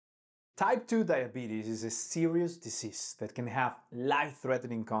Type 2 diabetes is a serious disease that can have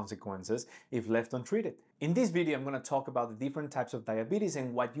life-threatening consequences if left untreated. In this video, I'm going to talk about the different types of diabetes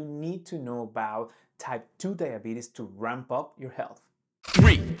and what you need to know about type 2 diabetes to ramp up your health.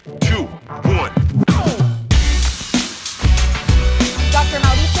 3, 2, 1. Dr.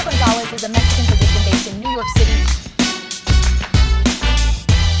 Mauricio Gonzalez is a Mexican physician based in New York City.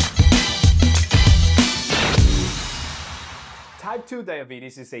 Type 2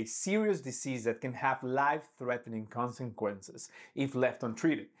 diabetes is a serious disease that can have life-threatening consequences if left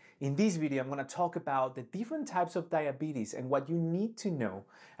untreated. In this video, I'm going to talk about the different types of diabetes and what you need to know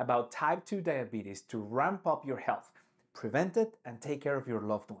about type 2 diabetes to ramp up your health, prevent it, and take care of your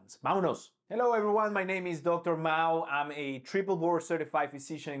loved ones. Vámonos! Hello everyone, my name is Dr. Mao. I'm a triple board certified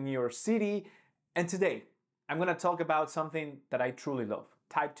physician in New York City, and today I'm going to talk about something that I truly love,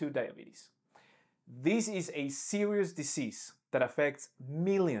 type 2 diabetes. This is a serious disease that affects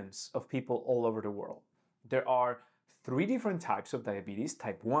millions of people all over the world. There are 3 different types of diabetes,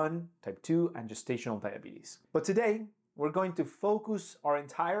 type 1, type 2, and gestational diabetes. But today, we're going to focus our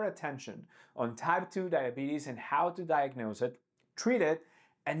entire attention on type 2 diabetes and how to diagnose it, treat it,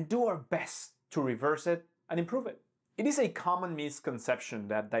 and do our best to reverse it and improve it. It is a common misconception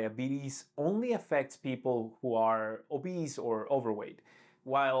that diabetes only affects people who are obese or overweight,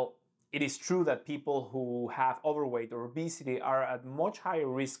 while it is true that people who have overweight or obesity are at much higher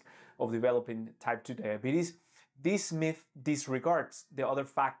risk of developing type 2 diabetes. This myth disregards the other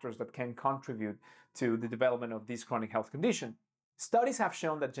factors that can contribute to the development of this chronic health condition. Studies have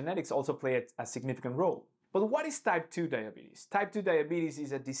shown that genetics also play a significant role. But what is type 2 diabetes? Type 2 diabetes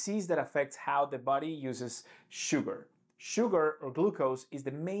is a disease that affects how the body uses sugar. Sugar or glucose is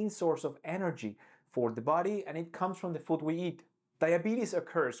the main source of energy for the body, and it comes from the food we eat. Diabetes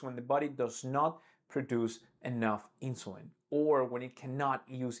occurs when the body does not produce enough insulin or when it cannot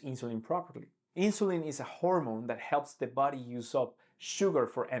use insulin properly. Insulin is a hormone that helps the body use up sugar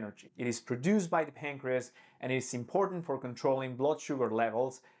for energy. It is produced by the pancreas and it is important for controlling blood sugar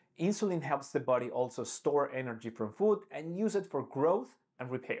levels. Insulin helps the body also store energy from food and use it for growth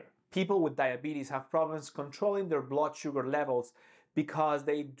and repair. People with diabetes have problems controlling their blood sugar levels because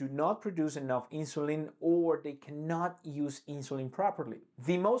they do not produce enough insulin or they cannot use insulin properly.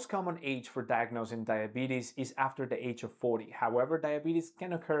 The most common age for diagnosing diabetes is after the age of 40. However, diabetes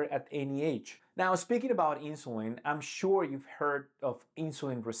can occur at any age. Now, speaking about insulin, I'm sure you've heard of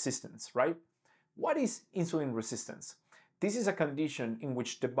insulin resistance, right? What is insulin resistance? This is a condition in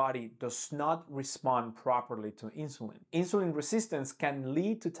which the body does not respond properly to insulin. Insulin resistance can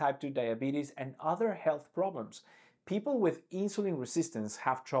lead to type 2 diabetes and other health problems. People with insulin resistance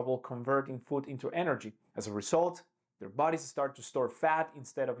have trouble converting food into energy. As a result, their bodies start to store fat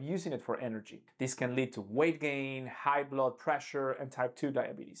instead of using it for energy. This can lead to weight gain, high blood pressure, and type 2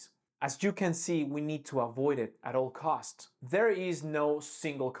 diabetes. As you can see, we need to avoid it at all costs. There is no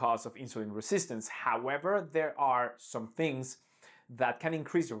single cause of insulin resistance. However, there are some things that can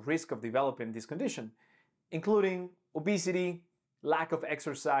increase your risk of developing this condition, including obesity, lack of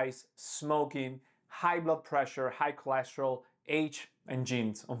exercise, smoking, high blood pressure, high cholesterol, age, and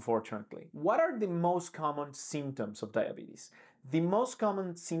genes, unfortunately. What are the most common symptoms of diabetes? The most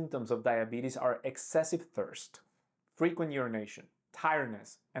common symptoms of diabetes are excessive thirst, frequent urination,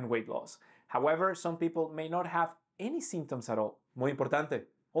 tiredness, and weight loss. However, some people may not have any symptoms at all. Muy importante.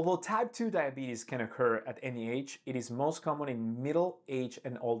 Although type 2 diabetes can occur at any age, it is most common in middle-aged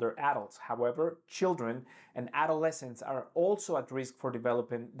and older adults. However, children and adolescents are also at risk for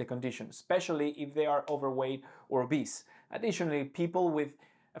developing the condition, especially if they are overweight or obese. Additionally, people with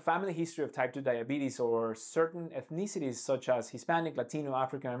a family history of type 2 diabetes or certain ethnicities such as Hispanic, Latino,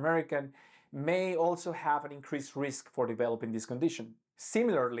 African American may also have an increased risk for developing this condition.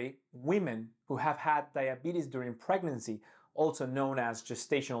 Similarly, women who have had diabetes during pregnancy, also known as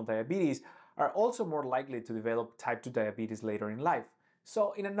gestational diabetes, are also more likely to develop type 2 diabetes later in life.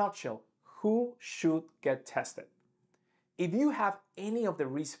 So in a nutshell, who should get tested? If you have any of the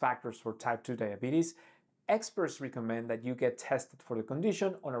risk factors for type 2 diabetes, experts recommend that you get tested for the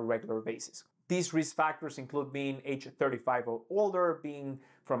condition on a regular basis. These risk factors include being age 35 or older, being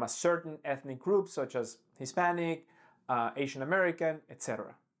from a certain ethnic group such as Hispanic, Asian American,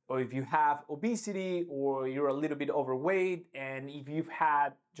 etc. Or if you have obesity or you're a little bit overweight, and if you've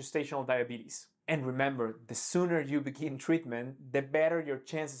had gestational diabetes. And remember, the sooner you begin treatment, the better your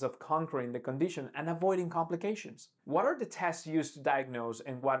chances of conquering the condition and avoiding complications. What are the tests used to diagnose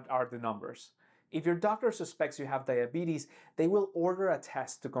and what are the numbers? If your doctor suspects you have diabetes, they will order a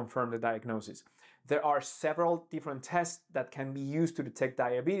test to confirm the diagnosis. There are several different tests that can be used to detect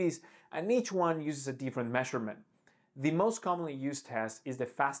diabetes, and each one uses a different measurement. The most commonly used test is the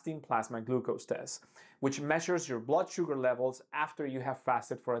fasting plasma glucose test, which measures your blood sugar levels after you have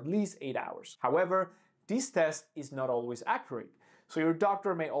fasted for at least 8 hours. However, this test is not always accurate, so your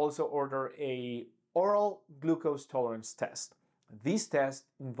doctor may also order an oral glucose tolerance test. This test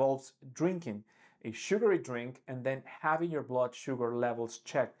involves drinking a sugary drink and then having your blood sugar levels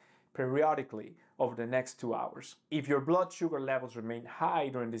checked periodically over the next 2 hours. If your blood sugar levels remain high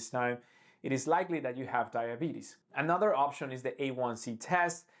during this time, it is likely that you have diabetes. Another option is the A1C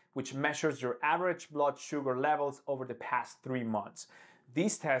test, which measures your average blood sugar levels over the past 3 months.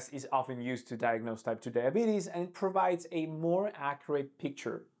 This test is often used to diagnose type 2 diabetes and provides a more accurate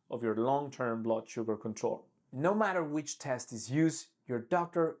picture of your long-term blood sugar control. No matter which test is used, your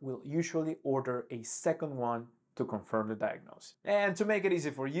doctor will usually order a second one to confirm the diagnosis. And to make it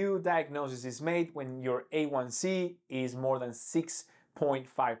easy for you, diagnosis is made when your A1C is more than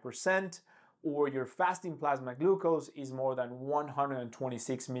 6.5%, or your fasting plasma glucose is more than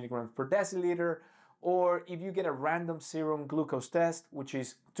 126 milligrams per deciliter, or if you get a random serum glucose test, which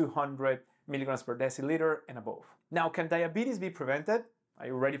is 200 milligrams per deciliter and above. Now, can diabetes be prevented? Are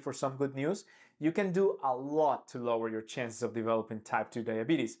you ready for some good news? You can do a lot to lower your chances of developing type 2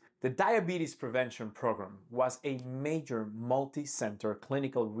 diabetes. The Diabetes Prevention Program was a major multi-center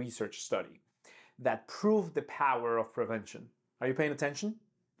clinical research study that proved the power of prevention. Are you paying attention?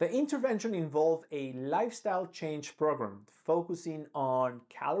 The intervention involved a lifestyle change program focusing on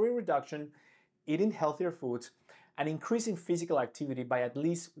calorie reduction, eating healthier foods, and increasing physical activity by at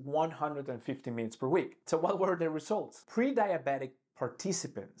least 150 minutes per week. So what were the results? Pre-diabetic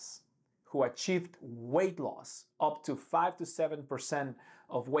participants who achieved weight loss up to 5 to 7%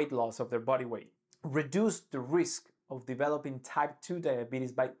 of weight loss of their body weight reduced the risk of developing type 2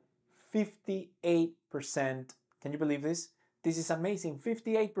 diabetes by 58%. Can you believe this? This is amazing,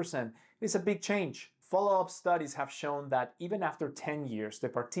 58%. It's a big change. Follow-up studies have shown that even after 10 years, the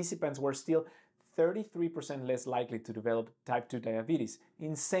participants were still 33% less likely to develop type 2 diabetes.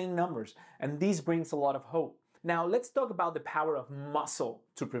 Insane numbers, and this brings a lot of hope. Now let's talk about the power of muscle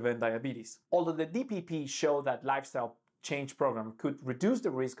to prevent diabetes. Although the DPP showed that lifestyle change program could reduce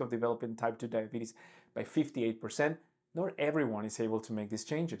the risk of developing type 2 diabetes by 58%, not everyone is able to make these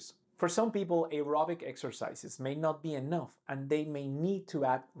changes. For some people, aerobic exercises may not be enough and they may need to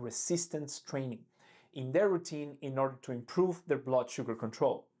add resistance training in their routine in order to improve their blood sugar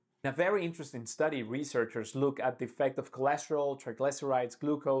control. In a very interesting study, researchers look at the effect of cholesterol, triglycerides,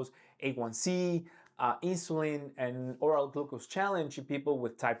 glucose, A1C, insulin, and oral glucose challenge in people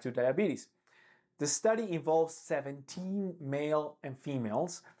with type 2 diabetes. The study involved 17 male and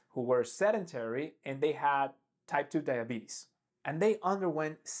females who were sedentary and they had type 2 diabetes. And they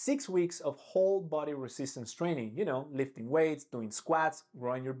underwent 6 weeks of whole body resistance training, lifting weights, doing squats,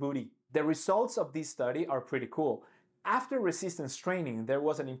 growing your booty. The results of this study are pretty cool. After resistance training, there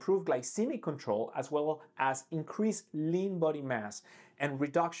was an improved glycemic control as well as increased lean body mass and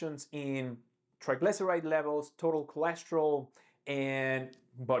reductions in triglyceride levels, total cholesterol, and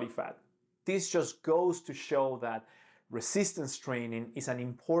body fat. This just goes to show that resistance training is an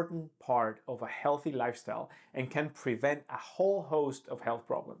important part of a healthy lifestyle and can prevent a whole host of health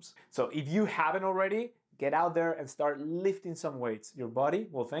problems. So if you haven't already, get out there and start lifting some weights. Your body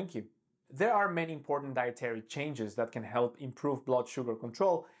will thank you. There are many important dietary changes that can help improve blood sugar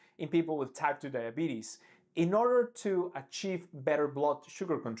control in people with type 2 diabetes. In order to achieve better blood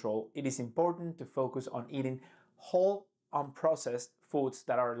sugar control, it is important to focus on eating whole, unprocessed foods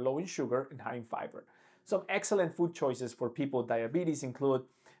that are low in sugar and high in fiber. Some excellent food choices for people with diabetes include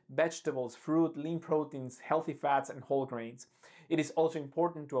vegetables, fruit, lean proteins, healthy fats, and whole grains. It is also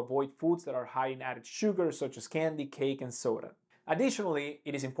important to avoid foods that are high in added sugar, such as candy, cake, and soda. Additionally,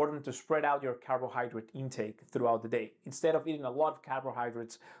 it is important to spread out your carbohydrate intake throughout the day, instead of eating a lot of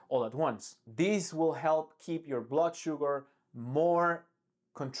carbohydrates all at once. This will help keep your blood sugar more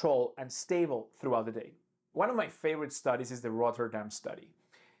controlled and stable throughout the day. One of my favorite studies is the Rotterdam study.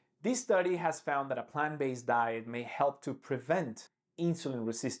 This study has found that a plant-based diet may help to prevent insulin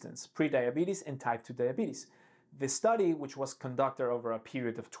resistance, prediabetes, and type 2 diabetes. The study, which was conducted over a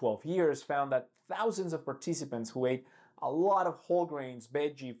period of 12 years, found that thousands of participants who ate a lot of whole grains,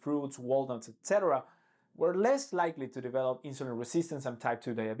 veggie, fruits, walnuts, etc., were less likely to develop insulin resistance and type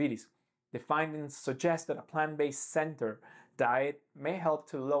 2 diabetes. The findings suggest that a plant-based center diet may help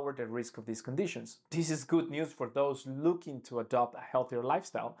to lower the risk of these conditions. This is good news for those looking to adopt a healthier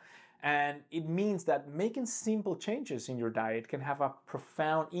lifestyle, and it means that making simple changes in your diet can have a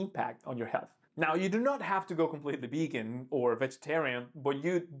profound impact on your health. Now, you do not have to go completely vegan or vegetarian, but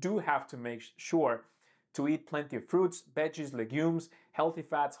you do have to make sure to eat plenty of fruits, veggies, legumes, healthy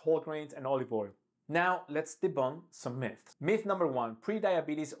fats, whole grains, and olive oil. Now let's debunk some myths. Myth number 1,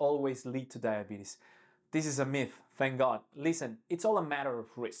 prediabetes always lead to diabetes. This is a myth, thank God. Listen, it's all a matter of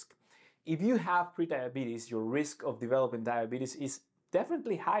risk. If you have prediabetes, your risk of developing diabetes is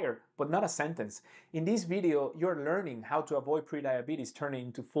definitely higher, but not a sentence. In this video, you're learning how to avoid prediabetes turning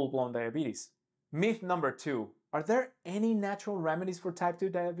into full-blown diabetes. Myth number 2, are there any natural remedies for type 2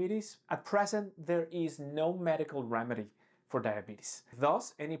 diabetes? At present, there is no medical remedy for diabetes.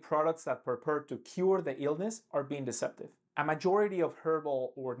 Thus, any products that purport to cure the illness are being deceptive. A majority of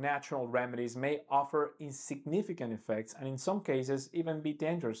herbal or natural remedies may offer insignificant effects and in some cases even be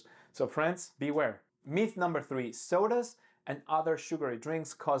dangerous. So friends, beware. Myth number 3, sodas and other sugary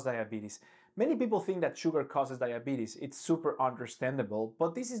drinks cause diabetes. Many people think that sugar causes diabetes. It's super understandable,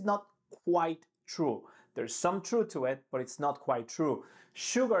 but this is not quite true. There's some truth to it, but it's not quite true.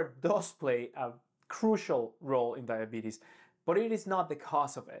 Sugar does play a crucial role in diabetes, but it is not the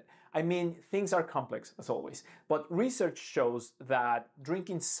cause of it. I mean, things are complex as always, but research shows that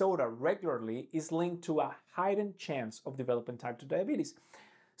drinking soda regularly is linked to a heightened chance of developing type 2 diabetes.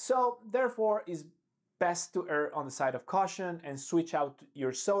 So therefore, it's best to err on the side of caution and switch out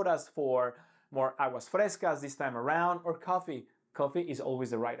your sodas for more aguas frescas this time around or coffee. Coffee is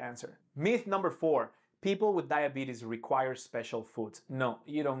always the right answer. Myth number 4, people with diabetes require special foods. No,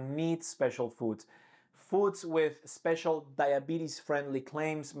 you don't need special foods. Foods with special diabetes-friendly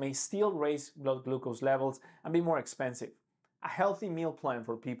claims may still raise blood glucose levels and be more expensive. A healthy meal plan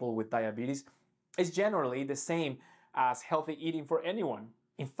for people with diabetes is generally the same as healthy eating for anyone.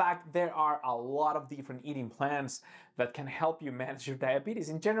 In fact, there are a lot of different eating plans that can help you manage your diabetes.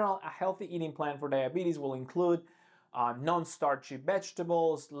 In general, a healthy eating plan for diabetes will include non-starchy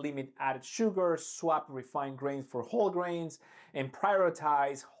vegetables, limit added sugar, swap refined grains for whole grains, and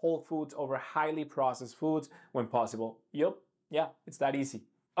prioritize whole foods over highly processed foods when possible. Yup, yeah, it's that easy.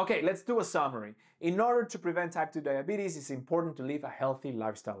 Okay, let's do a summary. In order to prevent type 2 diabetes, it's important to live a healthy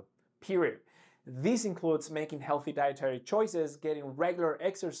lifestyle, period. This includes making healthy dietary choices, getting regular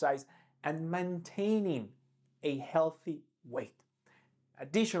exercise, and maintaining a healthy weight.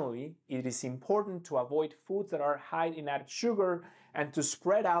 Additionally, it is important to avoid foods that are high in added sugar and to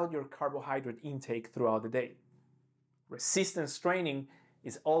spread out your carbohydrate intake throughout the day. Resistance training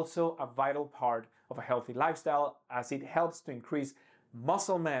is also a vital part of a healthy lifestyle as it helps to increase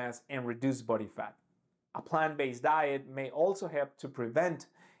muscle mass and reduce body fat. A plant-based diet may also help to prevent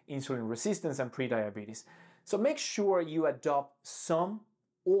insulin resistance and prediabetes. So make sure you adopt some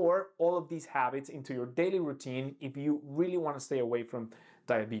or all of these habits into your daily routine if you really want to stay away from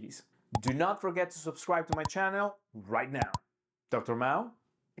diabetes. Do not forget to subscribe to my channel right now. Dr. Mao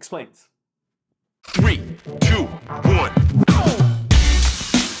explains. 3, 2, 1.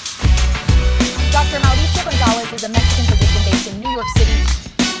 Dr. Mauricio Gonzalez is a Mexican physician based in New York City.